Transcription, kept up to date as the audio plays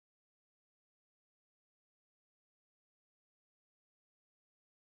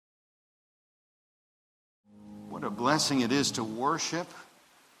What a blessing it is to worship.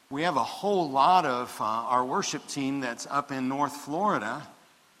 We have a whole lot of our worship team that's up in North Florida.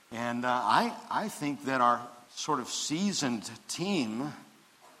 And I think that our sort of seasoned team,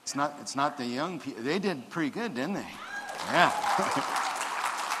 it's not the young people. They did pretty good, didn't they? Yeah.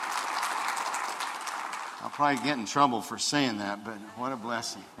 I'll probably get in trouble for saying that, but what a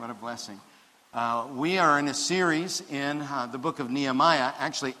blessing. What a blessing. We are in a series in the book of Nehemiah,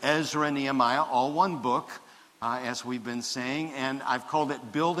 actually Ezra, Nehemiah, all one book, as we've been saying, and I've called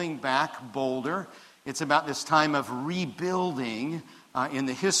it Building Back Bolder. It's about this time of rebuilding in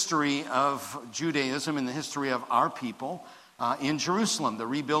the history of Judaism, in the history of our people in Jerusalem, the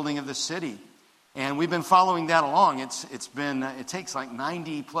rebuilding of the city. And we've been following that along. It takes like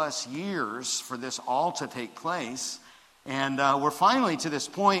 90 plus years for this all to take place. And we're finally to this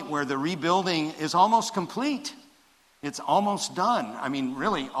point where the rebuilding is almost complete. It's almost done. I mean,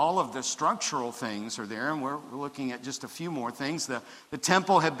 really, all of the structural things are there, and we're looking at just a few more things. The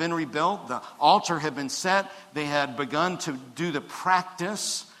temple had been rebuilt. The altar had been set. They had begun to do the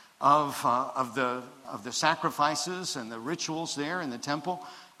practice of the sacrifices and the rituals there in the temple.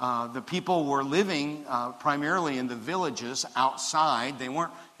 The people were living primarily in the villages outside. They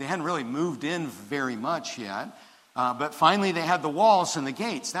hadn't really moved in very much yet. But finally, they had the walls and the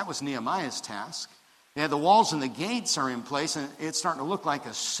gates. That was Nehemiah's task. They had the walls and the gates are in place, and it's starting to look like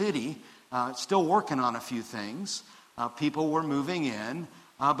a city. Still working on a few things. People were moving in,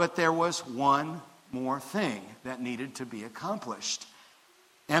 but there was one more thing that needed to be accomplished.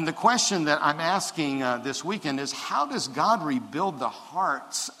 And the question that I'm asking this weekend is, how does God rebuild the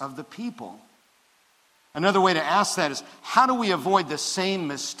hearts of the people? Another way to ask that is, how do we avoid the same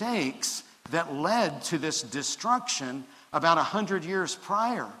mistakes that led to this destruction about 100 years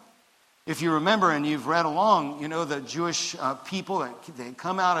prior? If you remember and you've read along, you know, the Jewish people, they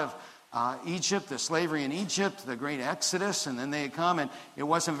come out of Egypt, the slavery in Egypt, the great Exodus, and then they had come, and it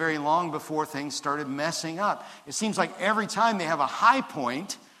wasn't very long before things started messing up. It seems like every time they have a high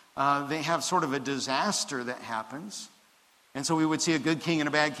point, they have sort of a disaster that happens. And so we would see a good king and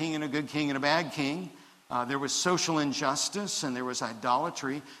a bad king and a good king and a bad king. There was social injustice and there was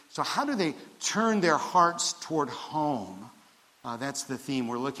idolatry. So how do they turn their hearts toward home? That's the theme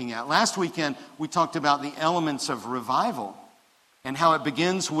we're looking at. Last weekend, we talked about the elements of revival and how it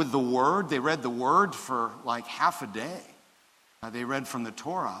begins with the Word. They read the Word for like half a day. They read from the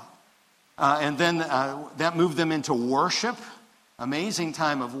Torah. And then that moved them into worship, amazing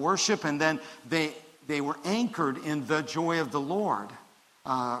time of worship. And then they were anchored in the joy of the Lord.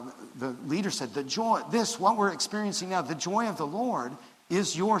 The leader said, what we're experiencing now, the joy of the Lord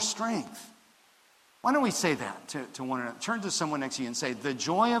is your strength. Why don't we say that to one another? Turn to someone next to you and say, the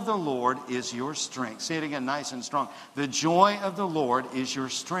joy of the Lord is your strength. Say it again, nice and strong. The joy of the Lord is your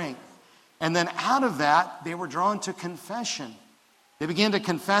strength. And then out of that, they were drawn to confession. They began to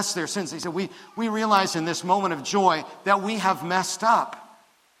confess their sins. They said, we realize in this moment of joy that we have messed up.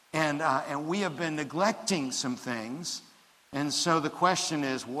 And we have been neglecting some things. And so the question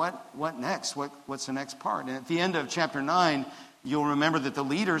is, what next? What's the next part? And at the end of chapter 9, you'll remember that the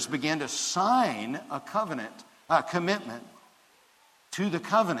leaders began to sign a commitment to the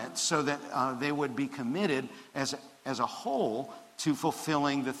covenant so that they would be committed as a whole to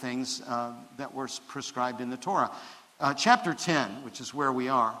fulfilling the things that were prescribed in the Torah. Chapter 10, which is where we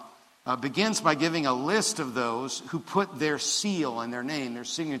are, begins by giving a list of those who put their seal and their name, their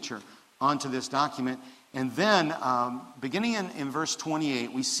signature, onto this document. And then, beginning in verse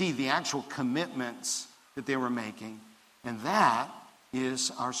 28, we see the actual commitments that they were making. And that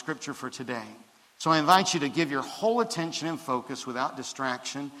is our scripture for today. So I invite you to give your whole attention and focus without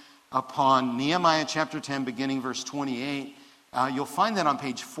distraction upon Nehemiah chapter 10, beginning verse 28. You'll find that on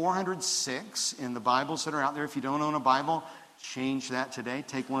page 406 in the Bibles that are out there. If you don't own a Bible, change that today.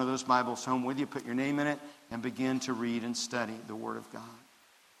 Take one of those Bibles home with you, put your name in it, and begin to read and study the Word of God.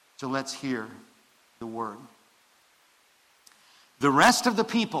 So let's hear the Word. The rest of the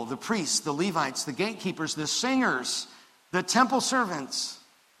people, the priests, the Levites, the gatekeepers, the singers, the temple servants,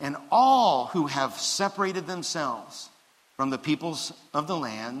 and all who have separated themselves from the peoples of the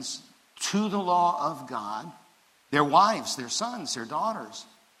lands to the law of God, their wives, their sons, their daughters,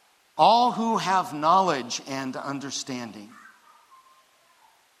 all who have knowledge and understanding,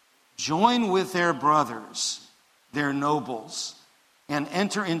 join with their brothers, their nobles, and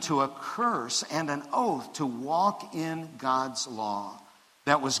enter into a curse and an oath to walk in God's law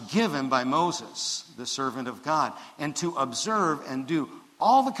that was given by Moses, the servant of God, and to observe and do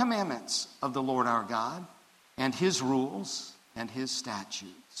all the commandments of the Lord our God and his rules and his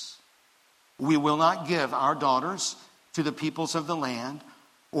statutes. We will not give our daughters to the peoples of the land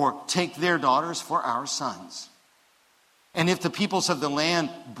or take their daughters for our sons. And if the peoples of the land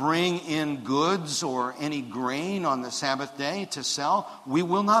bring in goods or any grain on the Sabbath day to sell, we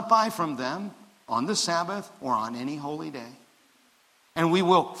will not buy from them on the Sabbath or on any holy day. And we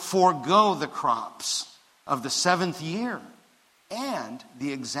will forego the crops of the 7th year and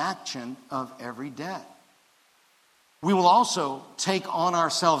the exaction of every debt. We will also take on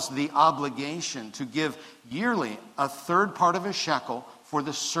ourselves the obligation to give yearly a third part of a shekel for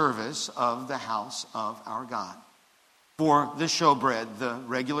the service of the house of our God. For the showbread, the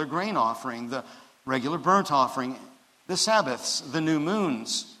regular grain offering, the regular burnt offering, the Sabbaths, the new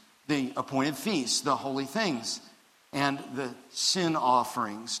moons, the appointed feasts, the holy things, and the sin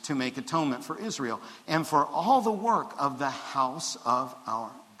offerings to make atonement for Israel, and for all the work of the house of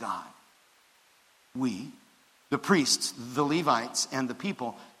our God. We, the priests, the Levites, and the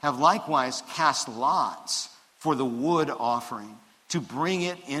people, have likewise cast lots for the wood offering to bring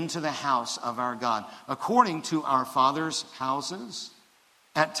it into the house of our God, according to our fathers' houses,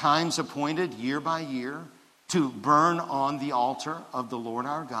 at times appointed year by year, to burn on the altar of the Lord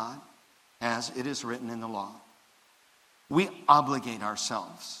our God, as it is written in the law. We obligate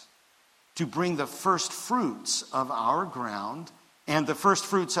ourselves to bring the first fruits of our ground and the first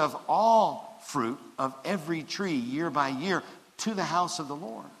fruits of all fruit of every tree year by year to the house of the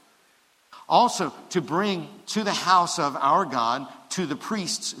Lord. Also, to bring to the house of our God, to the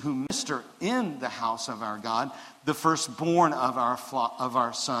priests who minister in the house of our God, the firstborn of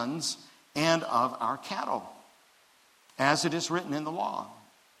our sons and of our cattle, as it is written in the law,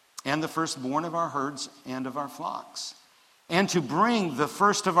 and the firstborn of our herds and of our flocks, and to bring the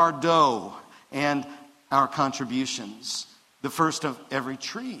first of our dough and our contributions, the first of every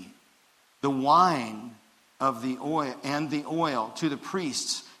tree, the wine of the oil and the oil to the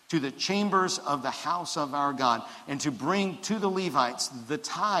priests, to the chambers of the house of our God, and to bring to the Levites the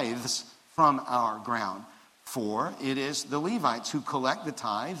tithes from our ground. For it is the Levites who collect the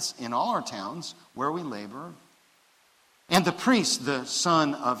tithes in all our towns where we labor. And the priest, the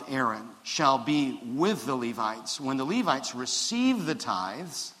son of Aaron, shall be with the Levites when the Levites receive the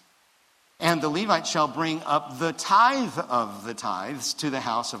tithes, and the Levites shall bring up the tithe of the tithes to the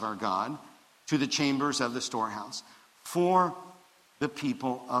house of our God, to the chambers of the storehouse, for the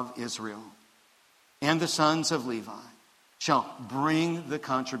people of Israel. And the sons of Levi shall bring the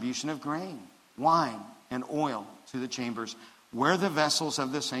contribution of grain, wine, and oil to the chambers where the vessels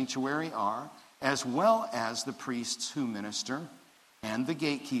of the sanctuary are, as well as the priests who minister, and the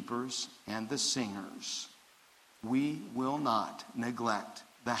gatekeepers and the singers. We will not neglect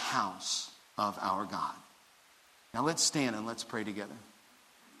the house of our God. Now let's stand and let's pray together.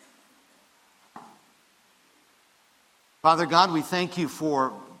 Father God, we thank you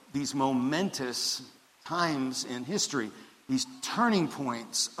for these momentous times in history, these turning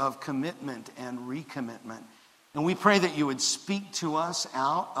points of commitment and recommitment. And we pray that you would speak to us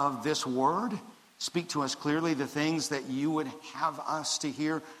out of this word, speak to us clearly the things that you would have us to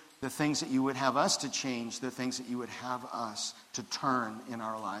hear, the things that you would have us to change, the things that you would have us to turn in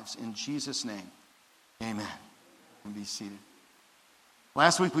our lives. In Jesus' name, amen. And be seated.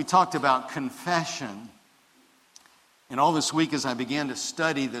 Last week we talked about confession. And all this week as I began to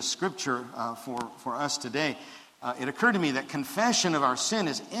study the scripture for us today, it occurred to me that confession of our sin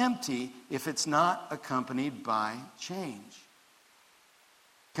is empty if it's not accompanied by change.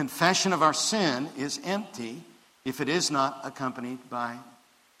 Confession of our sin is empty if it is not accompanied by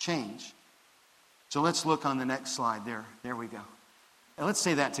change. So let's look on the next slide. There we go. And let's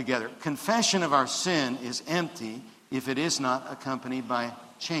say that together. Confession of our sin is empty if it is not accompanied by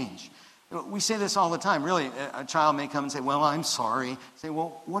change. We say this all the time. Really, a child may come and say, well, I'm sorry. Say,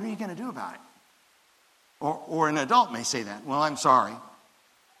 well, what are you going to do about it? Or an adult may say that. Well, I'm sorry.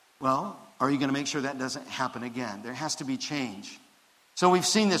 Well, are you going to make sure that doesn't happen again? There has to be change. So we've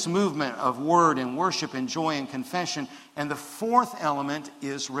seen this movement of word and worship and joy and confession. And the fourth element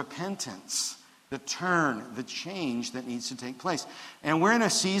is repentance. The turn, the change that needs to take place. And we're in a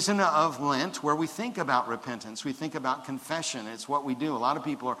season of Lent where we think about repentance. We think about confession. It's what we do. A lot of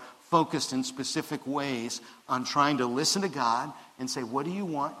people are focused in specific ways on trying to listen to God and say, what do you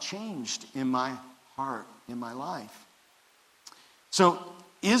want changed in my heart, in my life? So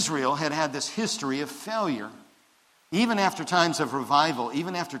Israel had this history of failure, even after times of revival,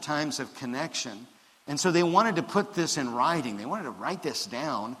 even after times of connection. And so they wanted to put this in writing. They wanted to write this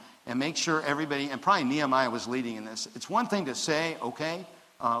down and make sure everybody, and probably Nehemiah was leading in this. It's one thing to say, okay,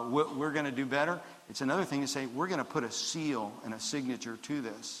 we're going to do better. It's another thing to say, we're going to put a seal and a signature to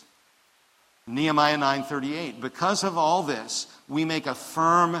this. Nehemiah 9:38, because of all this, we make a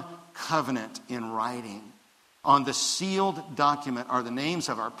firm covenant in writing. On the sealed document are the names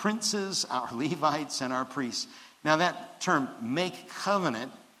of our princes, our Levites, and our priests. Now that term, make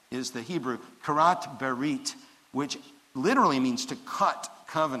covenant, is the Hebrew karat berit, which literally means to cut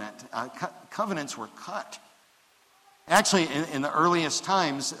covenant. Covenants were cut. Actually, in the earliest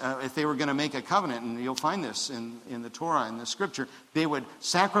times, if they were going to make a covenant, and you'll find this in the Torah, in the Scripture, they would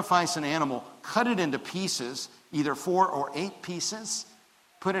sacrifice an animal, cut it into pieces, either 4 or 8 pieces,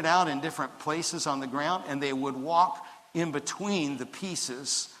 put it out in different places on the ground, and they would walk in between the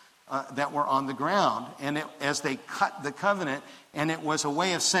pieces that were on the ground. And as they cut the covenant, and it was a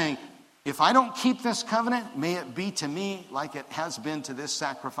way of saying, if I don't keep this covenant, may it be to me like it has been to this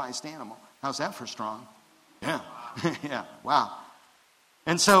sacrificed animal. How's that for strong? Yeah. Yeah, wow.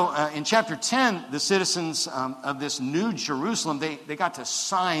 And so in chapter 10, the citizens of this new Jerusalem, they got to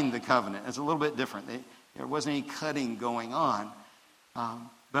sign the covenant. It's a little bit different. There wasn't any cutting going on.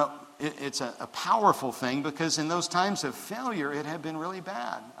 But it's a powerful thing, because in those times of failure, it had been really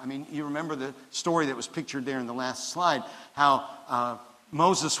bad. I mean, you remember the story that was pictured there in the last slide, how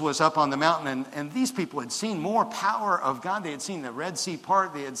Moses was up on the mountain, and these people had seen more power of God. They had seen the Red Sea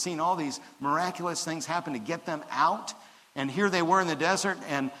part. They had seen all these miraculous things happen to get them out. And here they were in the desert,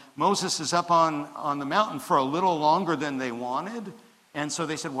 and Moses is up on the mountain for a little longer than they wanted. And so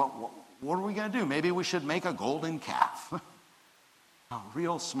they said, well, what are we going to do? Maybe we should make a golden calf. Oh,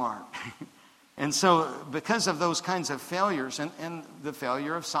 real smart. And so because of those kinds of failures, and the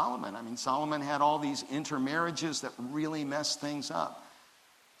failure of Solomon. I mean, Solomon had all these intermarriages that really messed things up.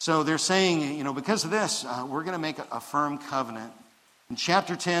 So they're saying, because of this, we're going to make a firm covenant. In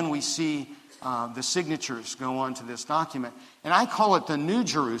chapter 10, we see the signatures go on to this document. And I call it the New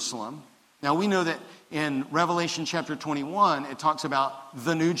Jerusalem. Now, we know that in Revelation chapter 21, it talks about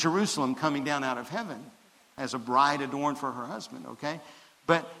the New Jerusalem coming down out of heaven as a bride adorned for her husband, okay?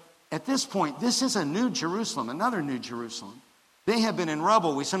 But at this point, this is a New Jerusalem, another New Jerusalem. They have been in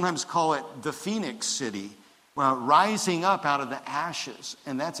rubble. We sometimes call it the Phoenix City. Well, rising up out of the ashes.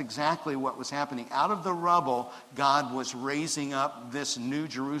 And that's exactly what was happening. Out of the rubble, God was raising up this New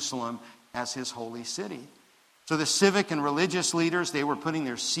Jerusalem as his holy city. So the civic and religious leaders, they were putting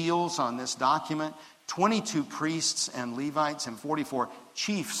their seals on this document. 22 priests and Levites and 44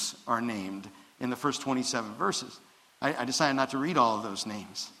 chiefs are named in the first 27 verses. I decided not to read all of those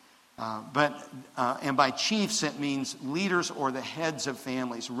names. And by chiefs, it means leaders or the heads of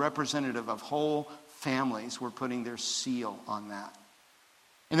families, representative of whole families were putting their seal on that.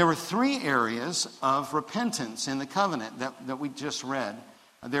 And there were 3 areas of repentance in the covenant that we just read.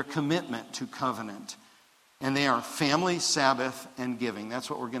 Their commitment to covenant. And they are family, Sabbath, and giving. That's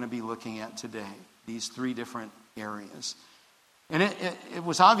what we're going to be looking at today. These 3 different areas. And it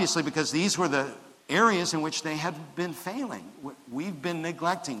was obviously because these were the areas in which they had been failing. We've been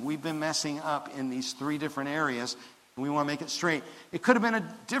neglecting. We've been messing up in these 3 different areas. We want to make it straight. It could have been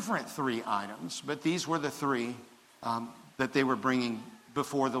a different 3 items, but these were the 3 that they were bringing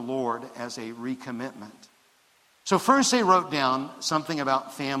before the Lord as a recommitment. So first they wrote down something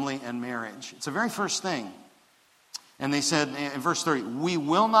about family and marriage. It's the very first thing. And they said in verse 30, we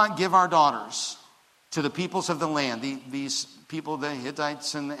will not give our daughters to the peoples of the land. These people, the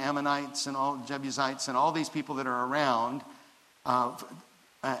Hittites and the Ammonites and all Jebusites and all these people that are around,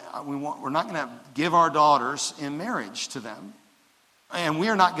 we're not going to give our daughters in marriage to them. And we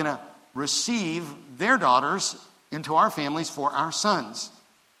are not going to receive their daughters into our families for our sons.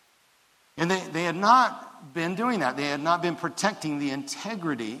 And they had not been doing that. They had not been protecting the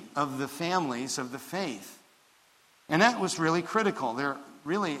integrity of the families of the faith. And that was really critical. There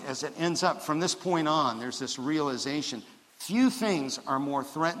really, as it ends up from this point on, there's this realization. Few things are more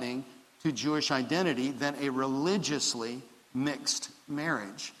threatening to Jewish identity than a religiously mixed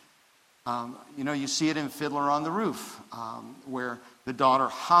marriage. You see it in Fiddler on the Roof, where the daughter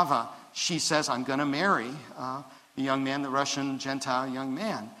Hava, she says, I'm going to marry the young man, the Russian Gentile young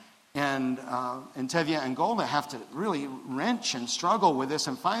man. And Tevye and Golda have to really wrench and struggle with this.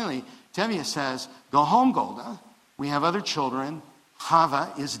 And finally, Tevye says, go home, Golda. We have other children.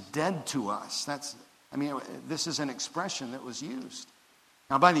 Hava is dead to us. This is an expression that was used.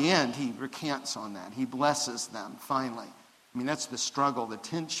 Now, by the end, he recants on that. He blesses them, finally. That's the struggle, the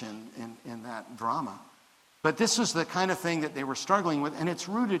tension in that drama. But this is the kind of thing that they were struggling with, and it's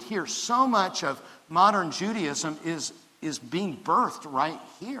rooted here. So much of modern Judaism is being birthed right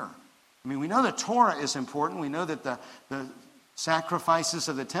here. We know the Torah is important. We know that the sacrifices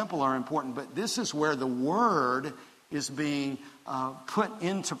of the temple are important, but this is where the word is being put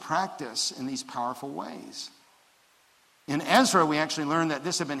into practice in these powerful ways. In Ezra, we actually learned that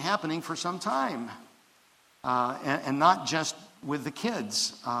this had been happening for some time. And not just with the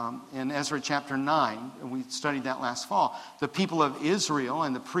kids in Ezra chapter 9. We studied that last fall. The people of Israel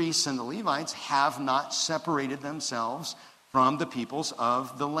and the priests and the Levites have not separated themselves from the peoples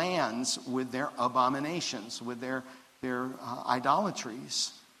of the lands with their abominations, with their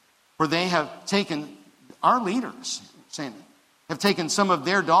idolatries. For they have taken, our leaders, have taken some of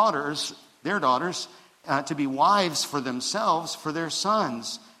their daughters to be wives for themselves, for their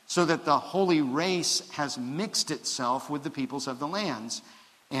sons, so that the holy race has mixed itself with the peoples of the lands.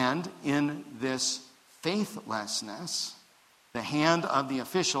 And in this faithlessness, the hand of the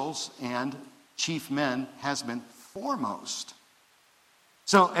officials and chief men has been foremost.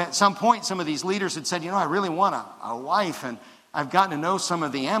 So at some point, some of these leaders had said, I really want a wife, and I've gotten to know some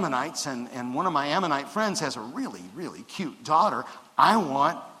of the Ammonites, and one of my Ammonite friends has a really, really cute daughter. I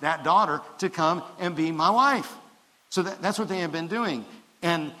want that daughter to come and be my wife. So that's what they have been doing.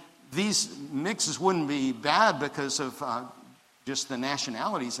 And these mixes wouldn't be bad because of just the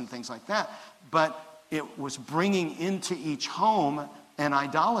nationalities and things like that, but it was bringing into each home an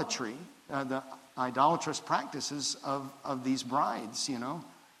idolatry, the idolatrous practices of these brides,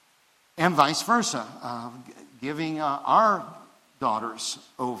 and vice versa, giving our daughters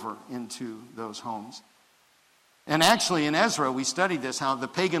over into those homes. And actually in Ezra, we studied this, how the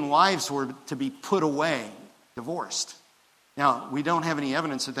pagan wives were to be put away, divorced. Now, we don't have any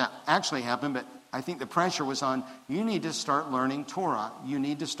evidence that actually happened, but I think the pressure was on, you need to start learning Torah. You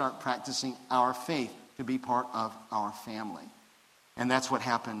need to start practicing our faith to be part of our family. And that's what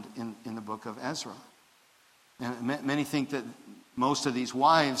happened in the book of Ezra. And many think that most of these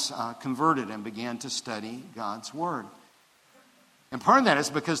wives converted and began to study God's word. And part of that is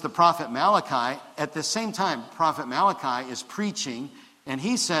because the prophet Malachi, at the same time, prophet Malachi is preaching, and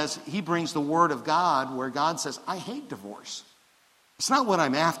he brings the word of God where God says, I hate divorce. It's not what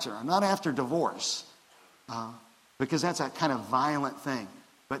I'm after. I'm not after divorce because that's a kind of violent thing.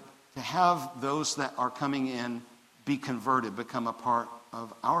 But to have those that are coming in be converted, become a part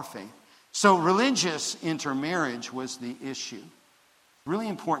of our faith. So religious intermarriage was the issue. Really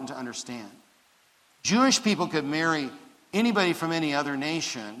important to understand. Jewish people could marry anybody from any other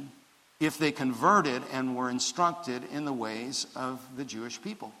nation if they converted and were instructed in the ways of the Jewish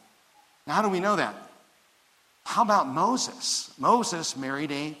people. Now, how do we know that? How about Moses? Moses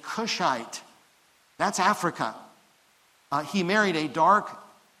married a Cushite. That's Africa. He married a dark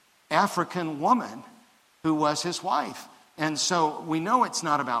African woman who was his wife. And so we know it's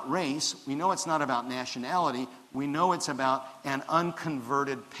not about race. We know it's not about nationality. We know it's about an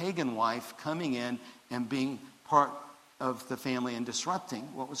unconverted pagan wife coming in and being part of the family and disrupting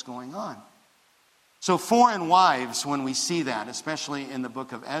what was going on. So foreign wives, when we see that, especially in the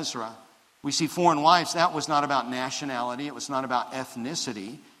book of Ezra, we see foreign wives, that was not about nationality. It was not about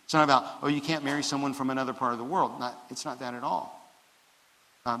ethnicity. It's not about, you can't marry someone from another part of the world. It's not that at all.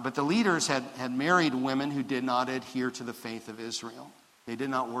 But the leaders had married women who did not adhere to the faith of Israel. They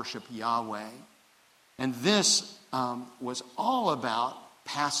did not worship Yahweh. And this was all about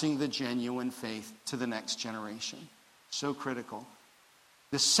passing the genuine faith to the next generation. So critical.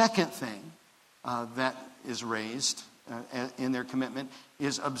 The second thing that is raised in their commitment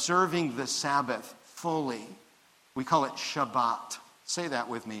is observing the Sabbath fully. We call it Shabbat. Say that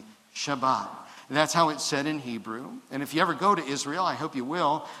with me, Shabbat. And that's how it's said in Hebrew. And if you ever go to Israel, I hope you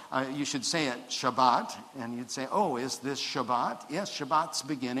will, you should say it Shabbat. And you'd say, is this Shabbat? Yes, Shabbat's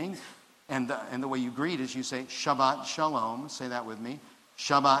beginning. And the way you greet is you say Shabbat Shalom. Say that with me.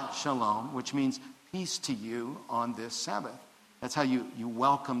 Shabbat Shalom, which means peace to you on this Sabbath. That's how you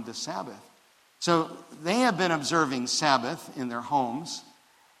welcome the Sabbath. So they have been observing Sabbath in their homes.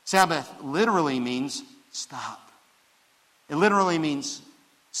 Sabbath literally means stop. It literally means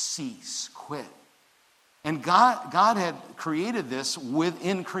cease, quit. And God had created this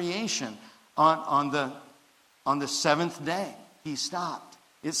within creation. On the seventh day, he stopped.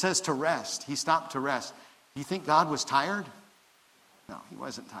 It says to rest. He stopped to rest. Do you think God was tired? No, he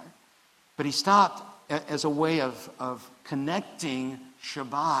wasn't tired. But he stopped as a way of connecting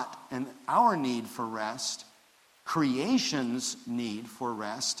Shabbat and our need for rest, creation's need for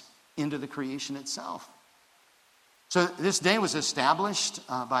rest, into the creation itself. So this day was established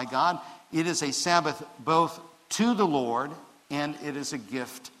by God. It is a Sabbath both to the Lord and it is a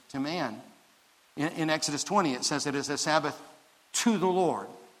gift to man. In Exodus 20, it says it is a Sabbath to the Lord.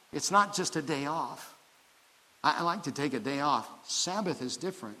 It's not just a day off. I like to take a day off. Sabbath is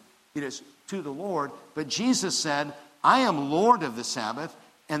different. It is to the Lord. But Jesus said, I am Lord of the Sabbath,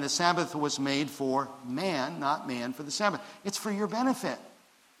 and the Sabbath was made for man, not man for the Sabbath. It's for your benefit.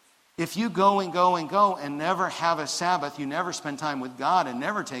 If you go and never have a Sabbath, you never spend time with God and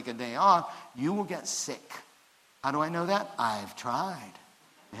never take a day off, you will get sick. How do I know that? I've tried.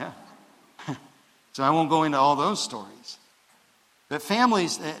 Yeah. So I won't go into all those stories. But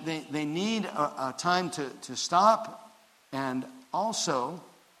families, they need a time to stop. And also,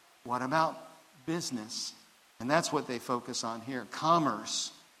 what about business? And that's what they focus on here,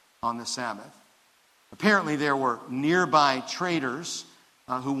 commerce on the Sabbath. Apparently there were nearby traders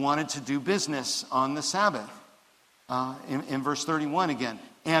who wanted to do business on the Sabbath. In verse 31 again.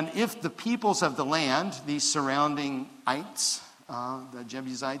 And if the peoples of the land, these surrounding ites, the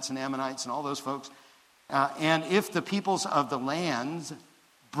Jebusites and Ammonites and all those folks, and if the peoples of the land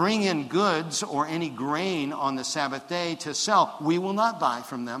bring in goods or any grain on the Sabbath day to sell, we will not buy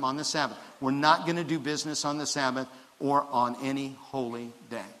from them on the Sabbath. We're not going to do business on the Sabbath or on any holy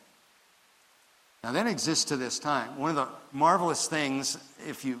day. Now that exists to this time. One of the marvelous things,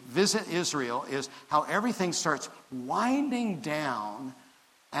 if you visit Israel, is how everything starts winding down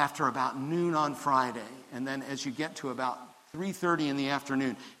after about noon on Friday. And then as you get to about 3:30 in the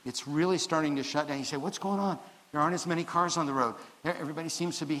afternoon, it's really starting to shut down. You say, what's going on? There aren't as many cars on the road. Everybody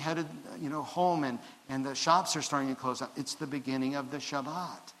seems to be headed, home, and the shops are starting to close up. It's the beginning of the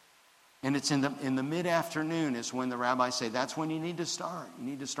Shabbat. And it's in the mid-afternoon is when the rabbis say, that's when you need to start. You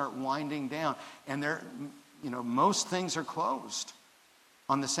need to start winding down. And most things are closed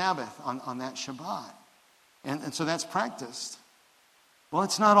on the Sabbath, on that Shabbat. And so that's practiced. Well,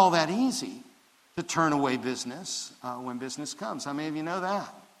 it's not all that easy to turn away business when business comes. How many of you know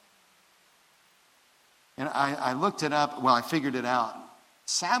that? And I looked it up. Well, I figured it out.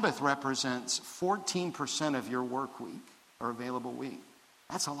 Sabbath represents 14% of your work week or available week.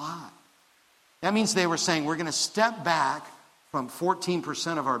 That's a lot. That means they were saying we're going to step back from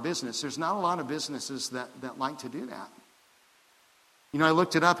 14% of our business. There's not a lot of businesses that like to do that. I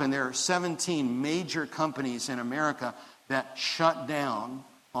looked it up, and there are 17 major companies in America that shut down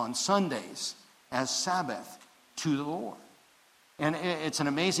on Sundays as Sabbath to the Lord. And it's an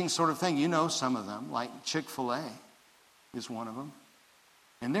amazing sort of thing. You know some of them, like Chick-fil-A is one of them.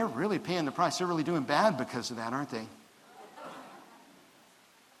 And they're really paying the price. They're really doing bad because of that, aren't they?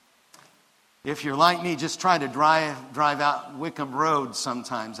 If you're like me, just try to drive out Wickham Road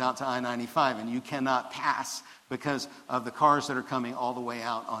sometimes, out to I-95, and you cannot pass because of the cars that are coming all the way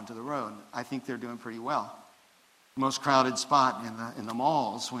out onto the road. I think they're doing pretty well. Most crowded spot in the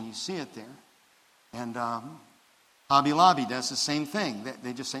malls when you see it there. And Hobby Lobby does the same thing.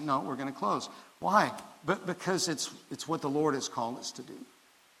 They just say, no, we're going to close. Why? But because it's what the Lord has called us to do.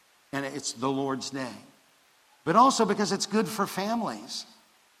 And it's the Lord's day. But also because it's good for families.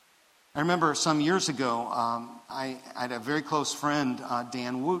 I remember some years ago, I had a very close friend,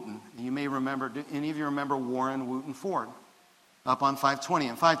 Dan Wooten. You may remember, do any of you remember Warren Wooten Ford up on 520?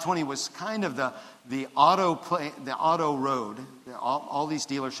 And 520 was kind of the auto road. All these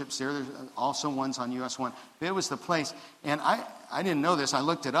dealerships there. There's also ones on US 1. It was the place. And I didn't know this. I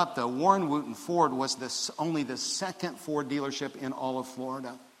looked it up, though. Warren Wooten Ford was only the second Ford dealership in all of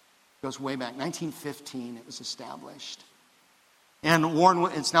Florida. It goes way back. 1915 it was established. And Warren,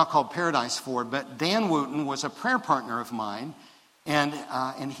 it's now called Paradise Ford, but Dan Wooten was a prayer partner of mine,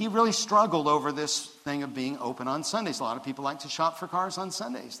 and he really struggled over this thing of being open on Sundays. A lot of people like to shop for cars on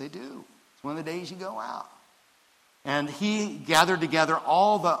Sundays. They do. It's one of the days you go out. And he gathered together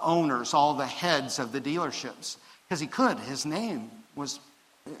all the owners, all the heads of the dealerships, because he could. His name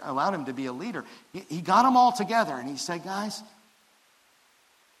allowed him to be a leader. He got them all together, and he said, guys,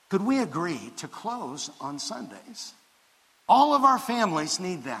 could we agree to close on Sundays? All of our families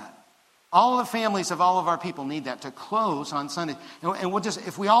need that. All of the families of all of our people need that, to close on Sunday. And we'll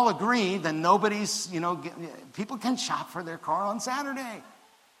if we all agree, then people can shop for their car on Saturday.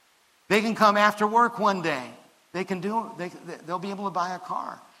 They can come after work one day. They'll be able to buy a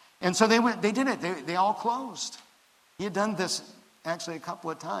car. And so they did it. They all closed. He had done this actually a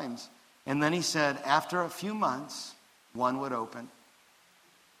couple of times. And then he said, after a few months, one would open.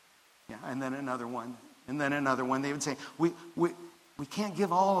 Yeah, and then another one. And then another one. They would say, we can't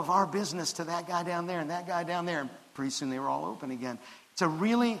give all of our business to that guy down there and that guy down there. And pretty soon they were all open again. It's a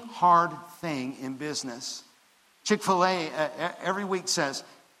really hard thing in business. Chick-fil-A every week says,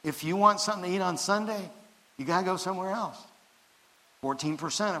 if you want something to eat on Sunday, you got to go somewhere else.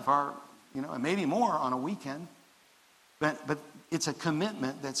 14% of our, and maybe more on a weekend. But it's a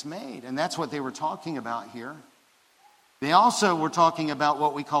commitment that's made. And that's what they were talking about here. They also were talking about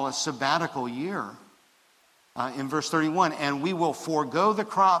what we call a sabbatical year. In verse 31, and we will forego the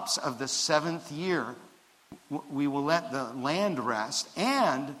crops of the 7th year. We will let the land rest,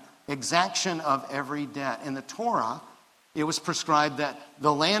 and exaction of every debt. In the Torah, it was prescribed that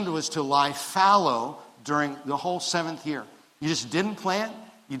the land was to lie fallow during the whole 7th year. You just didn't plant,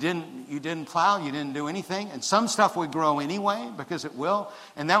 You didn't plow, you didn't do anything. And some stuff would grow anyway, because it will.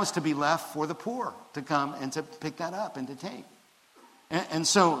 And that was to be left for the poor to come and to pick that up and to take. And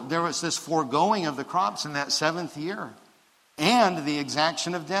so there was this foregoing of the crops in that 7th year. And the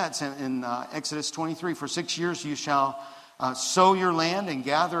exaction of debts in Exodus 23. For 6 years you shall sow your land and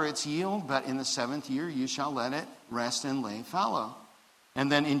gather its yield, but in the 7th year you shall let it rest and lay fallow. And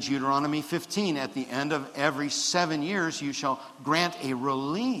then in Deuteronomy 15, at the end of every 7 years, you shall grant a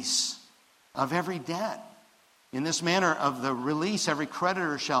release of every debt. In this manner of the release, every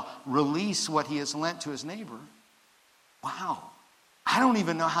creditor shall release what he has lent to his neighbor. Wow. I don't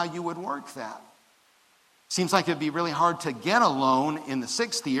even know how you would work that. Seems like it'd be really hard to get a loan in the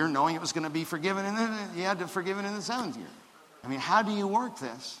 6th year, knowing it was going to be forgiven, and you had to forgive it in the 7th year. I mean, how do you work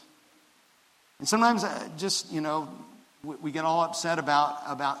this? And sometimes we get all upset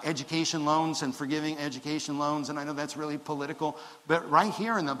about education loans and forgiving education loans, and I know that's really political, but right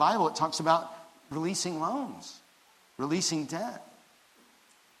here in the Bible it talks about releasing loans, releasing debt.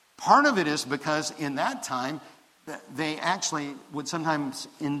 Part of it is because in that time they actually would sometimes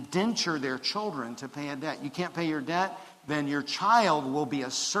indenture their children to pay a debt. You can't pay your debt, then your child will be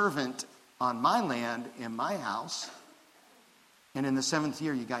a servant on my land in my house, and in the 7th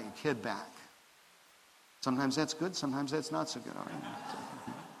year you got your kid back. Sometimes that's good, sometimes that's not so good. All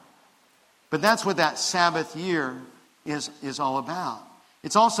right? But that's what that Sabbath year is all about.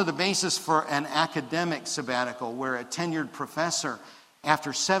 It's also the basis for an academic sabbatical, where a tenured professor,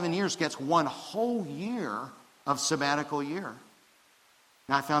 after 7 years, gets 1 whole year of sabbatical year.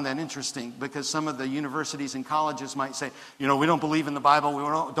 Now, I found that interesting, because some of the universities and colleges might say, we don't believe in the Bible, we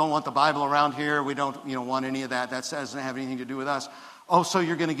don't want the Bible around here, we don't want any of that, that doesn't have anything to do with us. Oh, so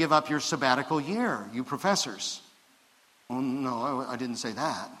you're going to give up your sabbatical year, you professors? Oh, no, I didn't say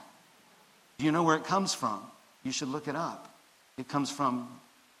that. Do you know where it comes from? You should look it up. It comes from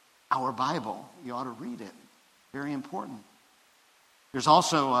our Bible. You ought to read it. Very important. There's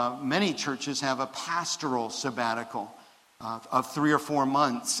also, many churches have a pastoral sabbatical of 3 or 4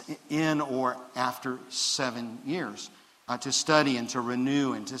 months in or after 7 years to study and to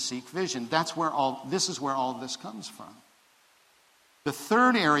renew and to seek vision. This is where all this comes from. The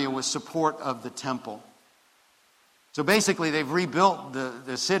third area was support of the temple. So basically they've rebuilt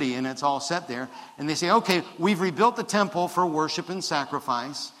the city and it's all set there. And they say, okay, we've rebuilt the temple for worship and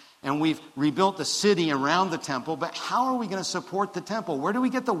sacrifice. And we've rebuilt the city around the temple. But how are we going to support the temple? Where do we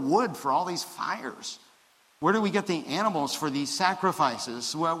get the wood for all these fires? Where do we get the animals for these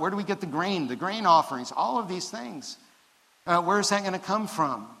sacrifices? Where do we get the grain offerings? All of these things. Where is that going to come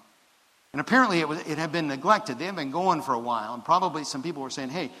from? And apparently it had been neglected. They had been going for a while. And probably some people were saying,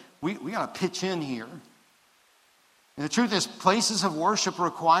 hey, we got to pitch in here. And the truth is, places of worship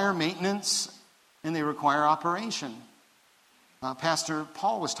require maintenance and they require operation. Pastor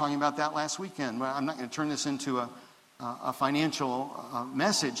Paul was talking about that last weekend. Well, I'm not going to turn this into a financial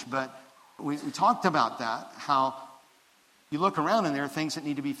message, but we talked about that, how you look around and there are things that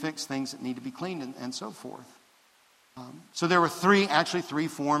need to be fixed, things that need to be cleaned, and so forth. So there were three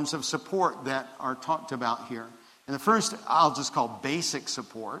forms of support that are talked about here. And the first I'll just call basic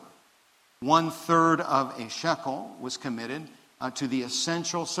support. 1/3 of a shekel was committed to the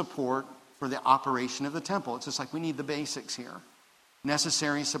essential support for the operation of the temple. It's just like we need the basics here.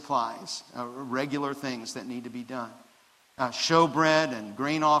 Necessary supplies, regular things that need to be done. Showbread and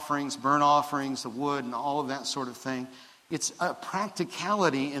grain offerings, burnt offerings, the wood and all of that sort of thing. It's a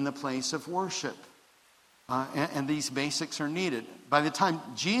practicality in the place of worship. And these basics are needed. By the time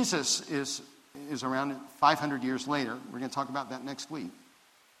Jesus is around 500 years later, we're going to talk about that next week.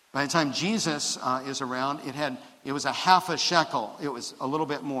 By the time Jesus is around, it was a half a shekel. It was a little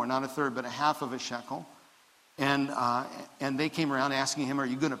bit more, not 1/3, but a half of a shekel. And they came around asking him, are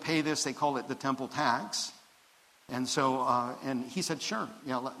you going to pay this? They called it the temple tax. And so, and he said, sure,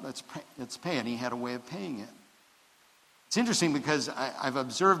 yeah, let's pay it. And he had a way of paying it. It's interesting because I've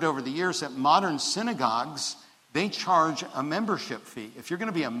observed over the years that modern synagogues, they charge a membership fee. If you're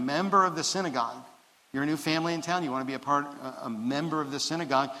going to be a member of the synagogue, you're a new family in town, you want to be a member of the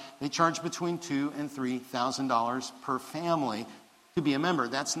synagogue, they charge between $2,000 and $3,000 per family to be a member.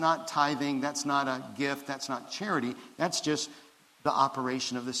 That's not tithing, that's not a gift, that's not charity, that's just the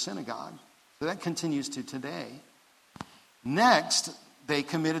operation of the synagogue. So that continues to today. Next, they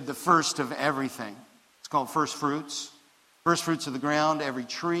committed the first of everything. It's called first fruits. First fruits of the ground, every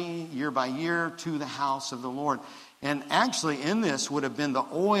tree, year by year, to the house of the Lord. And actually in this would have been the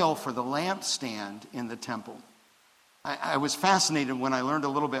oil for the lampstand in the temple. I was fascinated when I learned a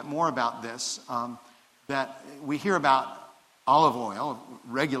little bit more about this, that we hear about olive oil,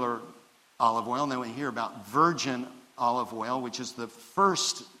 regular olive oil, and then we hear about virgin olive oil, which is the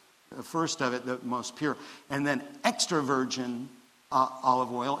first of it, the most pure. And then extra virgin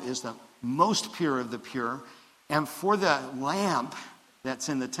olive oil is the most pure of the pure. And for the lamp that's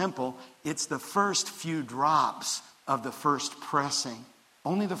in the temple, it's the first few drops of the first pressing.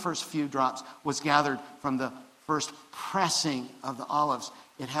 Only the first few drops was gathered from the first pressing of the olives.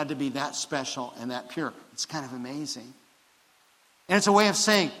 It had to be that special and that pure. It's kind of amazing. And it's a way of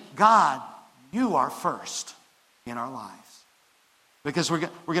saying, God, you are first in our lives. Because we're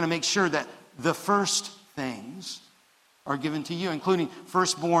going to make sure that the first things are given to you, including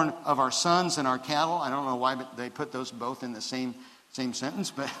firstborn of our sons and our cattle. I don't know why, but they put those both in the same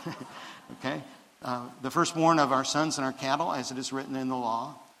sentence, but okay. The firstborn of our sons and our cattle, as it is written in the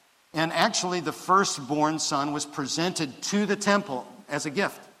law. And actually, the firstborn son was presented to the temple as a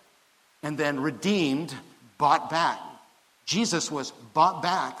gift and then redeemed, bought back. Jesus was bought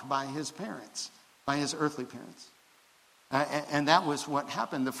back by his parents, by his earthly parents. And that was what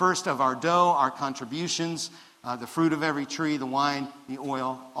happened. The first of our dough, our contributions, the fruit of every tree, the wine, the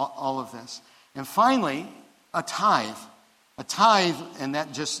oil, all of this. And finally, a tithe. A tithe, and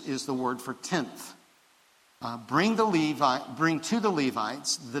that just is the word for tenth. Bring to the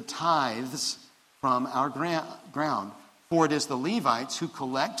Levites the tithes from our ground. For it is the Levites who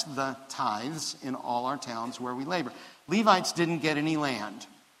collect the tithes in all our towns where we labor. Levites didn't get any land.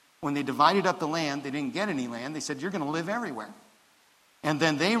 When they divided up the land, they didn't get any land. They said, you're going to live everywhere. And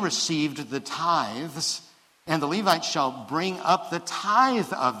then they received the tithes, and the Levites shall bring up the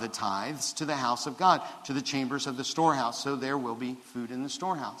tithe of the tithes to the house of God, to the chambers of the storehouse, so there will be food in the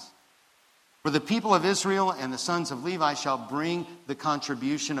storehouse. For the people of Israel and the sons of Levi shall bring the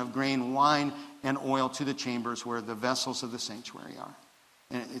contribution of grain, wine, and oil to the chambers where the vessels of the sanctuary are.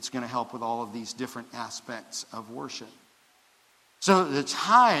 And it's going to help with all of these different aspects of worship. So the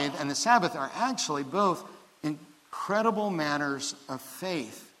tithe and the Sabbath are actually both incredible matters of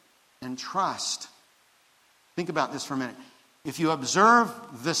faith and trust. Think about this for a minute. If you observe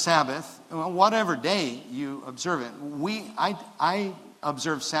the Sabbath, whatever day you observe it, I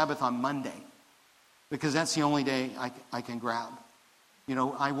observe Sabbath on Monday because that's the only day I can grab. You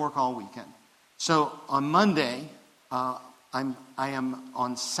know, I work all weekend. So on Monday, I am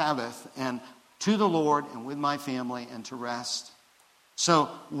on Sabbath and to the Lord and with my family and to rest. So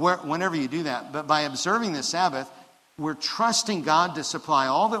whenever you do that, but by observing the Sabbath, we're trusting God to supply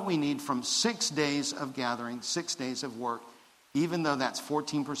all that we need from 6 days of gathering, 6 days of work, even though that's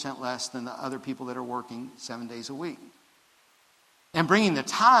 14% less than the other people that are working 7 days a week. And bringing the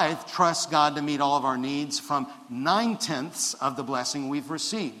tithe trusts God to meet all of our needs from 9/10 of the blessing we've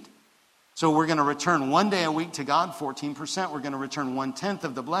received. So we're going to return 1 day a week to God, 14%. We're going to return 1/10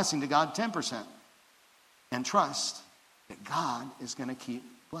 of the blessing to God, 10%. And trust that God is going to keep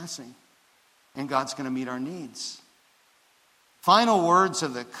blessing. And God's going to meet our needs. Final words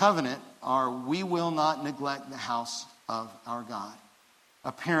of the covenant are, we will not neglect the house of our God.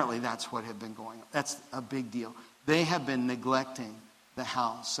 Apparently that's what had been going on. That's a big deal. They have been neglecting the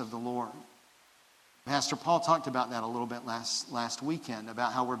house of the Lord. Pastor Paul talked about that a little bit last weekend,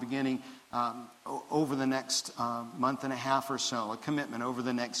 about how we're beginning over the next month and a half or so, a commitment over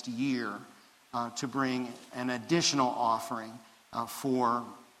the next year to bring an additional offering for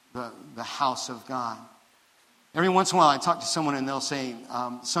the house of God. Every once in a while I talk to someone and they'll say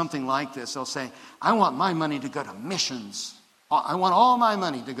something like this. They'll say, I want my money to go to missions. I want all my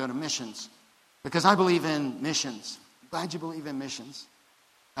money to go to missions because I believe in missions. I'm glad you believe in missions.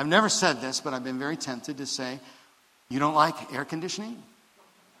 I've never said this, but I've been very tempted to say, you don't like air conditioning?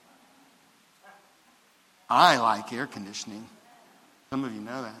 I like air conditioning. Some of you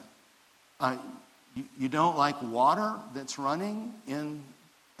know that. You don't like water that's running in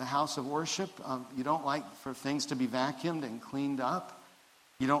the house of worship. You don't like for things to be vacuumed and cleaned up.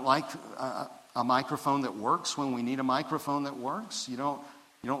 You don't like a microphone that works when we need a microphone that works. You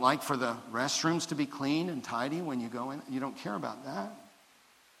don't like for the restrooms to be clean and tidy when you go in. You don't care about that.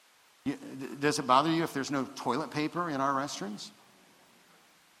 Does it bother you if there's no toilet paper in our restrooms?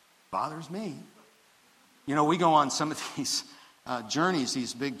 Bothers me. You know, we go on some of these journeys,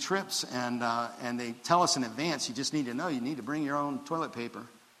 these big trips, and they tell us in advance, you just need to know, you need to bring your own toilet paper.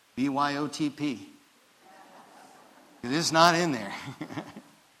 BYOTP. It is not in there.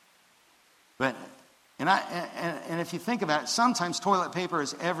 But and if you think about it, sometimes toilet paper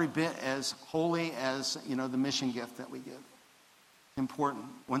is every bit as holy as, you know, the mission gift that we give. Important.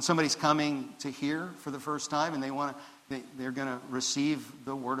 When somebody's coming to hear for the first time and they're going to receive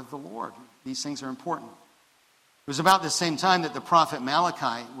the word of the Lord. These things are important. It was about the same time that the prophet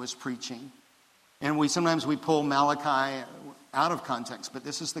Malachi was preaching. And sometimes we pull Malachi out of context, but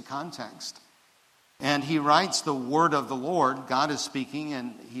this is the context. And he writes the word of the Lord. God is speaking,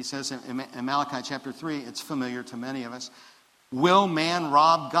 and he says in Malachi chapter 3, it's familiar to many of us, will man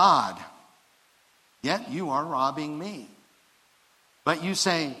rob God? Yet you are robbing me. But you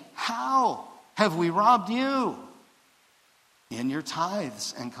say, how have we robbed you? In your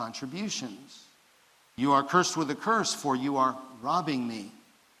tithes and contributions. You are cursed with a curse, for you are robbing me,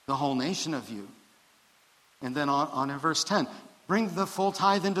 the whole nation of you. And then on in verse 10, bring the full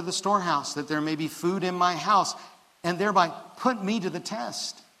tithe into the storehouse, that there may be food in my house, and thereby put me to the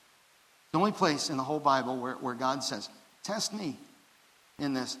test. The only place in the whole Bible where God says, test me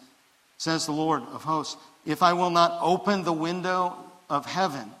in this, says the Lord of hosts, if I will not open the window of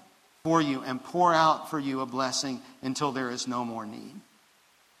heaven for you and pour out for you a blessing until there is no more need.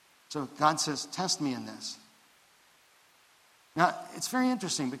 So God says, test me in this. Now, it's very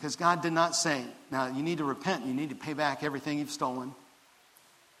interesting because God did not say, now you need to repent, you need to pay back everything you've stolen.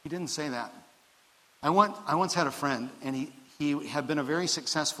 He didn't say that. I once had a friend, and he had been a very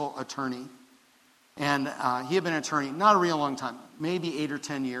successful attorney. And he had been an attorney, not a real long time, maybe 8 or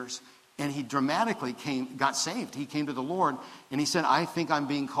 10 years. And he dramatically got saved. He came to the Lord, and he said, I think I'm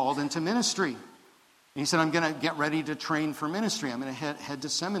being called into ministry. And he said, I'm going to get ready to train for ministry. I'm going to head to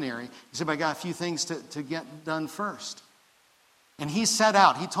seminary. He said, but I got a few things to get done first. And he set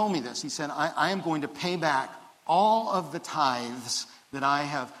out, he told me this, he said, I am going to pay back all of the tithes that I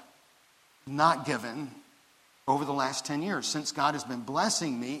have not given over the last 10 years. Since God has been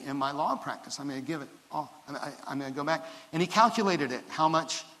blessing me in my law practice, I'm going to give it all. I'm going to go back. And he calculated it, how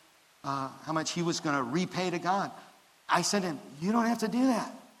much he was going to repay to God. I said to him, you don't have to do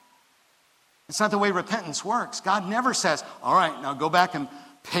that. It's not the way repentance works. God never says, all right, now go back and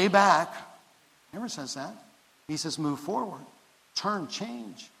pay back. Never says that. He says, move forward. Turn,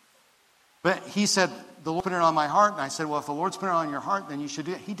 change. But he said, the Lord put it on my heart. And I said, well, if the Lord's put it on your heart, then you should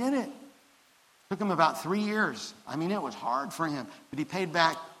do it. He did it. It took him about 3 years. I mean, it was hard for him. But he paid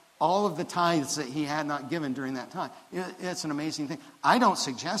back all of the tithes that he had not given during that time. It's an amazing thing. I don't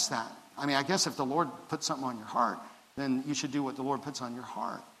suggest that. I mean, I guess if the Lord puts something on your heart, then you should do what the Lord puts on your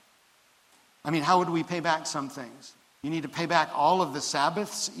heart. I mean, how would we pay back some things? You need to pay back all of the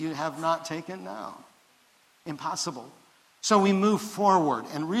Sabbaths you have not taken? No. Impossible. So we move forward,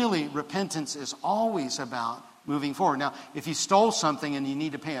 and really repentance is always about moving forward. Now, if you stole something and you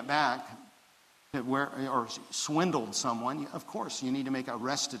need to pay it back, or swindled someone, of course you need to make a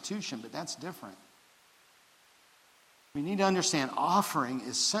restitution, but that's different. We need to understand offering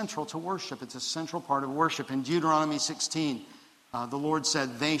is central to worship. It's a central part of worship. In Deuteronomy 16, the Lord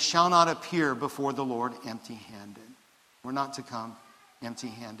said, they shall not appear before the Lord empty-handed. We're not to come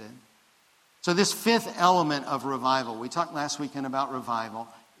empty-handed. So this fifth element of revival, we talked last weekend about revival,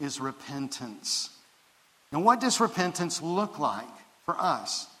 is repentance. And what does repentance look like for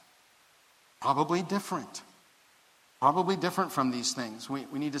us? Probably different. Probably different from these things. We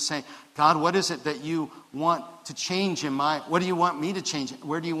need to say, God, what is it that you want to change in what do you want me to change?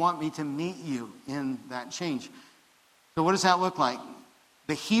 Where do you want me to meet you in that change? So what does that look like?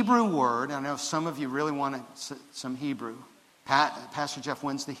 The Hebrew word, I know some of you really want some Hebrew. Pastor Jeff,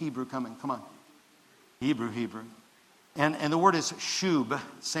 when's the Hebrew coming? Come on. Hebrew. And the word is shub.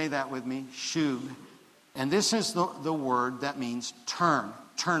 Say that with me, shub. And this is the word that means turn.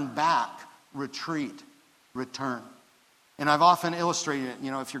 Turn back, retreat, return. And I've often illustrated it,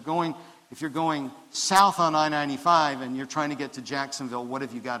 if you're going south on I-95 and you're trying to get to Jacksonville, what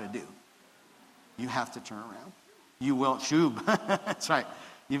have you got to do? You have to turn around. You will, shub. That's right.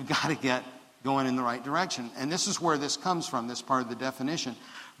 You've got to get going in the right direction. And this is where this comes from, this part of the definition.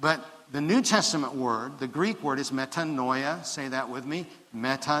 But the New Testament word, the Greek word is metanoia. Say that with me.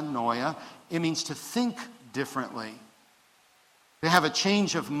 Metanoia. It means to think differently. To have a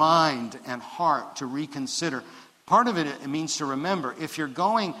change of mind and heart, to reconsider. Part of it means to remember. If you're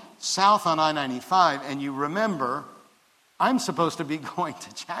going south on I-95 and you remember, I'm supposed to be going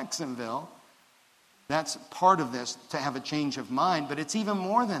to Jacksonville, that's part of this, to have a change of mind. But it's even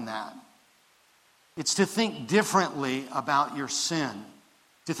more than that. It's to think differently about your sin.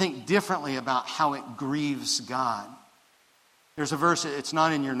 To think differently about how it grieves God. There's a verse, it's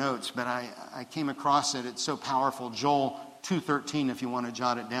not in your notes, but I came across it. It's so powerful. Joel 2:13, if you want to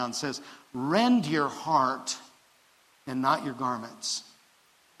jot it down, says, rend your heart and not your garments.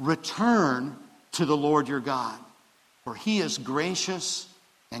 Return to the Lord your God, for he is gracious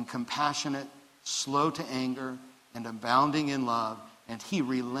and compassionate, slow to anger, and abounding in love, and he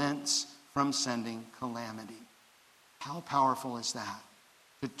relents from sending calamity. How powerful is that?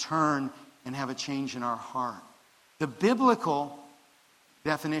 To turn and have a change in our heart. The biblical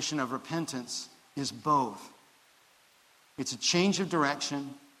definition of repentance is both. It's a change of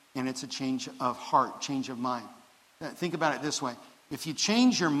direction and it's a change of heart, change of mind. Think about it this way. If you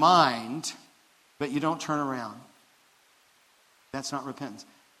change your mind, but you don't turn around, that's not repentance.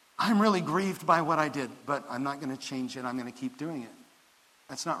 I'm really grieved by what I did, but I'm not going to change it. I'm going to keep doing it.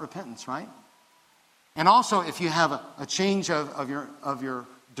 That's not repentance, right? And also, if you have a change of your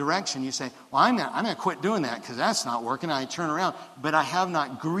direction, you say, well, I'm going to quit doing that because that's not working. I turn around, but I have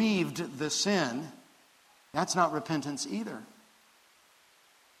not grieved the sin. That's not repentance either.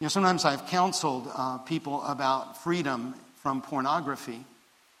 You know, sometimes I've counseled people about freedom from pornography.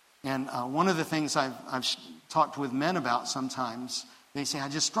 And one of the things I've talked with men about sometimes, they say, I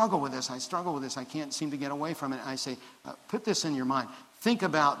just struggle with this. I can't seem to get away from it. I say, put this in your mind. Think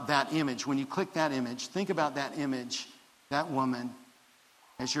about that image. When you click that image, think about that image, that woman,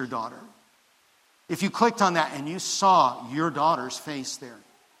 as your daughter. If you clicked on that and you saw your daughter's face there,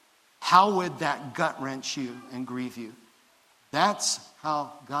 how would that gut wrench you and grieve you? That's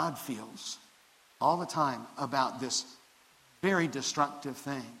how God feels all the time about this very destructive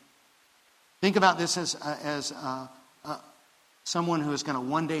thing. Think about this as someone who is going to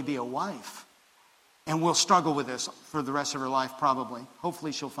one day be a wife and will struggle with this for the rest of her life probably.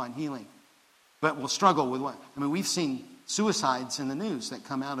 Hopefully she'll find healing. But will struggle with what? I mean, we've seen suicides in the news that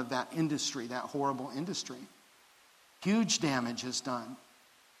come out of that industry, that horrible industry. Huge damage is done.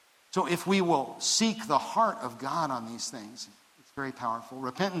 So if we will seek the heart of God on these things, it's very powerful.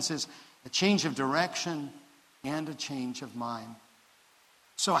 Repentance is a change of direction and a change of mind.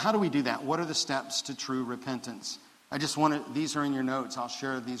 So how do we do that? What are the steps to true repentance? These are in your notes. I'll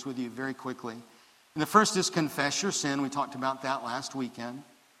share these with you very quickly. And the first is confess your sin. We talked about that last weekend.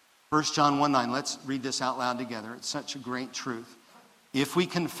 1 John 1:9. Let's read this out loud together. It's such a great truth. If we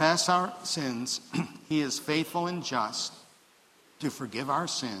confess our sins, he is faithful and just to forgive our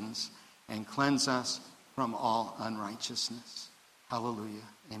sins and cleanse us from all unrighteousness. Hallelujah.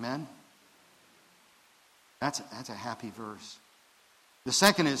 Amen? That's a happy verse. The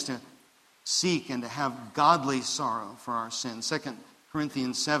second is to seek and to have godly sorrow for our sins. 2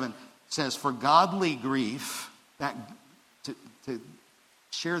 Corinthians 7 says, for godly grief, to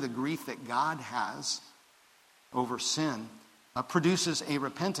share the grief that God has over sin, produces a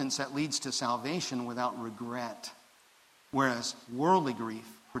repentance that leads to salvation without regret. Whereas worldly grief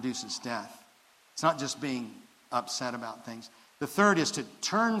produces death. It's not just being upset about things. The third is to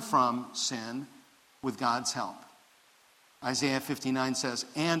turn from sin with God's help. Isaiah 59 says,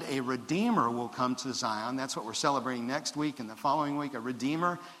 and a Redeemer will come to Zion. That's what we're celebrating next week and the following week. A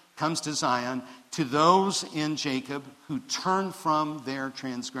Redeemer comes to Zion to those in Jacob who turn from their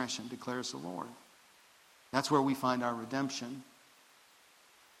transgression, declares the Lord. That's where we find our redemption.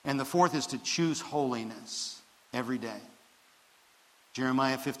 And the fourth is to choose holiness every day.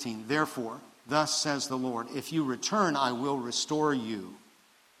 Jeremiah 15, therefore, thus says the Lord, if you return, I will restore you,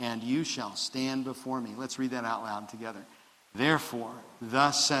 and you shall stand before me. Let's read that out loud together. Therefore,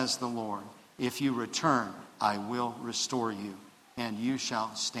 thus says the Lord, if you return, I will restore you, and you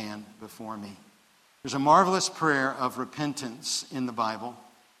shall stand before me. There's a marvelous prayer of repentance in the Bible.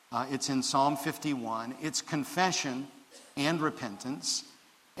 It's in Psalm 51. It's confession and repentance.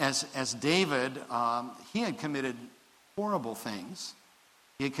 As David, he had committed horrible things.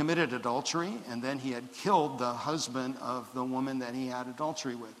 He had committed adultery, and then he had killed the husband of the woman that he had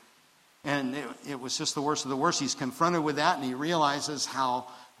adultery with. And it was just the worst of the worst. He's confronted with that, and he realizes how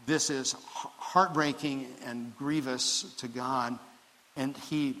this is heartbreaking and grievous to God. And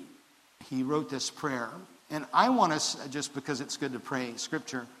he wrote this prayer. And I want us, just because it's good to pray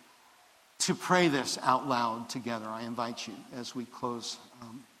Scripture, to pray this out loud together. I invite you as we close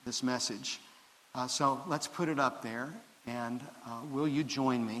this message. So let's put it up there. And will you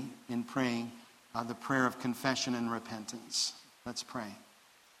join me in praying the prayer of confession and repentance? Let's pray.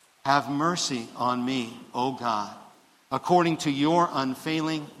 Have mercy on me, O God, according to your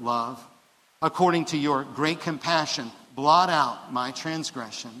unfailing love, according to your great compassion, blot out my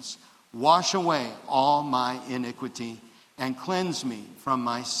transgressions, wash away all my iniquity, and cleanse me from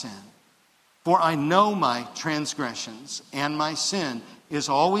my sin. For I know my transgressions, and my sin is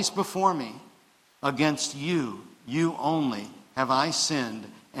always before me. Against you, you only, have I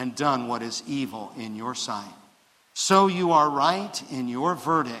sinned and done what is evil in your sight. So you are right in your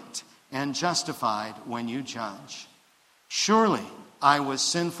verdict and justified when you judge. Surely I was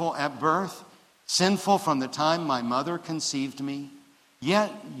sinful at birth, sinful from the time my mother conceived me.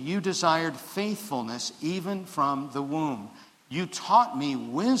 Yet you desired faithfulness even from the womb. You taught me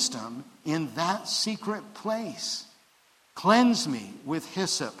wisdom in that secret place. Cleanse me with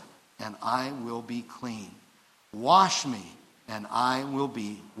hyssop, and I will be clean. Wash me, and I will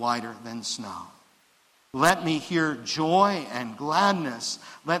be whiter than snow. Let me hear joy and gladness.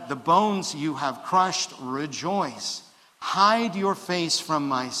 Let the bones you have crushed rejoice. Hide your face from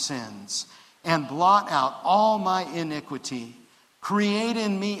my sins and blot out all my iniquity. Create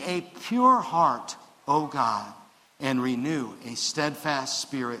in me a pure heart, O God, and renew a steadfast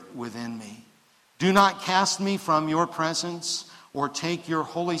spirit within me. Do not cast me from your presence or take your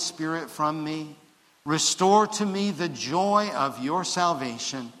Holy Spirit from me. Restore to me the joy of your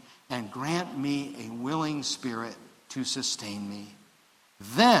salvation and grant me a willing spirit to sustain me.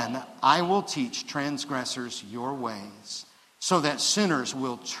 Then I will teach transgressors your ways, so that sinners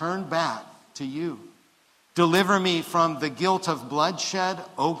will turn back to you. Deliver me from the guilt of bloodshed,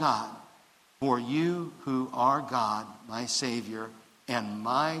 O God, for you who are God, my Savior, and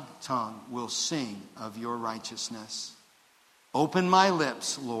my tongue will sing of your righteousness. Open my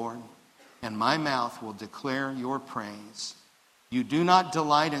lips, Lord, and my mouth will declare your praise. You do not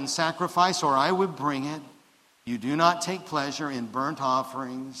delight in sacrifice, or I would bring it. You do not take pleasure in burnt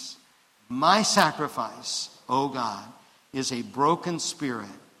offerings. My sacrifice, O God, is a broken spirit,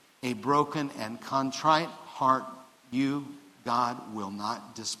 a broken and contrite heart you, God, will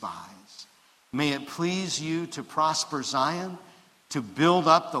not despise. May it please you to prosper Zion, to build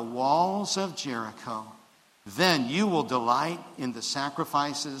up the walls of Jericho. Then you will delight in the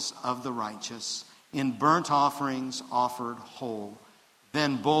sacrifices of the righteous, in burnt offerings offered whole.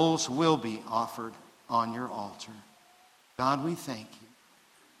 Then bulls will be offered on your altar. God, we thank you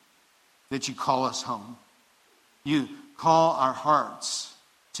that you call us home. You call our hearts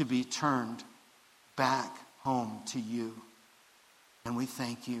to be turned back home to you. And we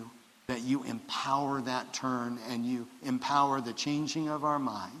thank you that you empower that turn and you empower the changing of our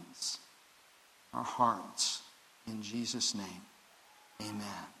minds, our hearts. In Jesus' name,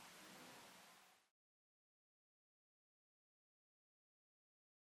 amen.